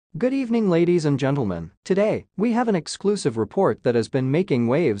Good evening, ladies and gentlemen. Today, we have an exclusive report that has been making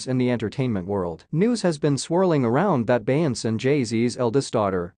waves in the entertainment world. News has been swirling around that Beyonce and Jay-Z's eldest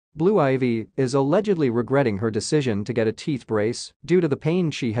daughter, Blue Ivy, is allegedly regretting her decision to get a teeth brace due to the pain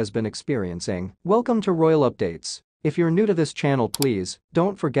she has been experiencing. Welcome to Royal Updates. If you're new to this channel, please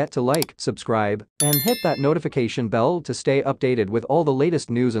don't forget to like, subscribe, and hit that notification bell to stay updated with all the latest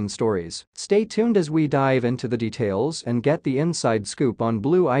news and stories. Stay tuned as we dive into the details and get the inside scoop on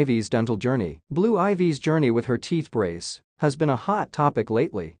Blue Ivy's dental journey. Blue Ivy's journey with her teeth brace has been a hot topic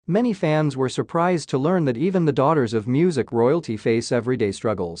lately. Many fans were surprised to learn that even the daughters of music royalty face everyday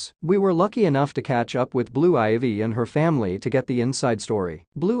struggles. We were lucky enough to catch up with Blue Ivy and her family to get the inside story.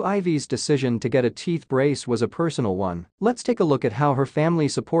 Blue Ivy's decision to get a teeth brace was a personal one. Let's take a look at how her family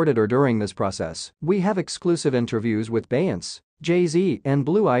supported her during this process. We have exclusive interviews with Beyonce, Jay-Z, and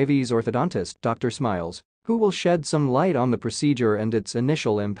Blue Ivy's orthodontist, Dr. Smiles, who will shed some light on the procedure and its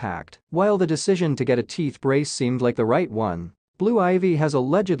initial impact. While the decision to get a teeth brace seemed like the right one, Blue Ivy has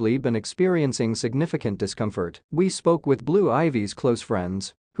allegedly been experiencing significant discomfort. We spoke with Blue Ivy's close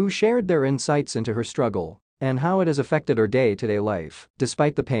friends, who shared their insights into her struggle and how it has affected her day-to-day life.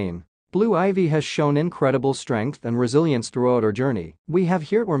 Despite the pain, Blue Ivy has shown incredible strength and resilience throughout her journey. We have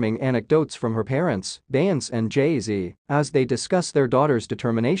heartwarming anecdotes from her parents, Beyonce and Jay-Z, as they discuss their daughter's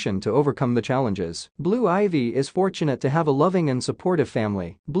determination to overcome the challenges. Blue Ivy is fortunate to have a loving and supportive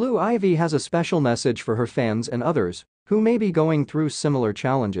family. Blue Ivy has a special message for her fans and others who may be going through similar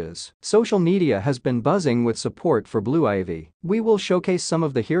challenges. Social media has been buzzing with support for Blue Ivy. We will showcase some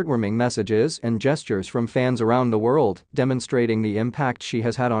of the heartwarming messages and gestures from fans around the world, demonstrating the impact she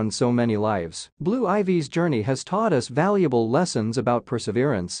has had on so many lives. Blue Ivy's journey has taught us valuable lessons about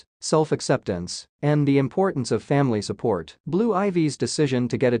perseverance, self-acceptance, and the importance of family support. Blue Ivy's decision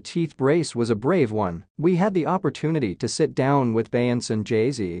to get a teeth brace was a brave one. We had the opportunity to sit down with Beyonce and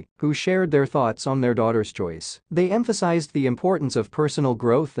Jay-Z, who shared their thoughts on their daughter's choice. They emphasized the importance of personal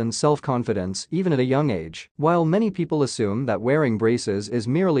growth and self-confidence even at a young age. While many people assume that wearing braces is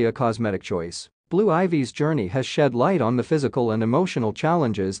merely a cosmetic choice, Blue Ivy's journey has shed light on the physical and emotional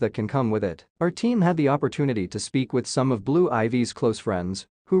challenges that can come with it. Our team had the opportunity to speak with some of Blue Ivy's close friends,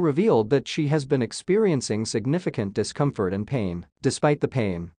 who revealed that she has been experiencing significant discomfort and pain. Despite the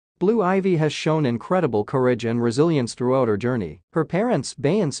pain, Blue Ivy has shown incredible courage and resilience throughout her journey. Her parents,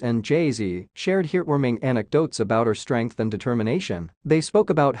 Beyonce and Jay-Z, shared heartwarming anecdotes about her strength and determination. They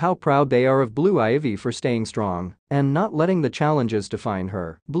spoke about how proud they are of Blue Ivy for staying strong and not letting the challenges define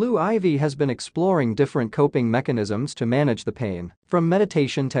her. Blue Ivy has been exploring different coping mechanisms to manage the pain. From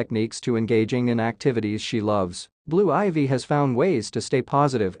meditation techniques to engaging in activities she loves, Blue Ivy has found ways to stay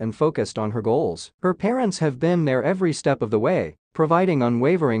positive and focused on her goals. Her parents have been there every step of the way, providing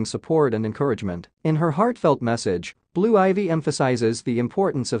unwavering support and encouragement. In her heartfelt message, Blue Ivy emphasizes the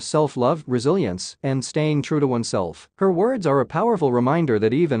importance of self-love, resilience, and staying true to oneself. Her words are a powerful reminder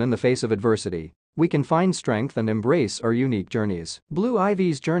that even in the face of adversity, we can find strength and embrace our unique journeys. Blue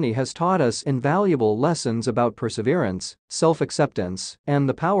Ivy's journey has taught us invaluable lessons about perseverance, self-acceptance, and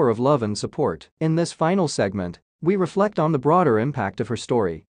the power of love and support. In this final segment, we reflect on the broader impact of her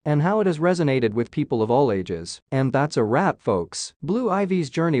story and how it has resonated with people of all ages. And that's a wrap, folks. Blue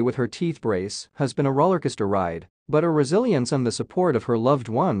Ivy's journey with her teeth brace has been a rollercoaster ride, but her resilience and the support of her loved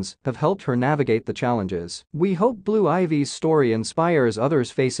ones have helped her navigate the challenges. We hope Blue Ivy's story inspires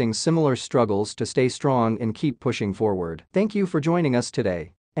others facing similar struggles to stay strong and keep pushing forward. Thank you for joining us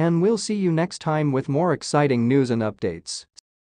today, and we'll see you next time with more exciting news and updates.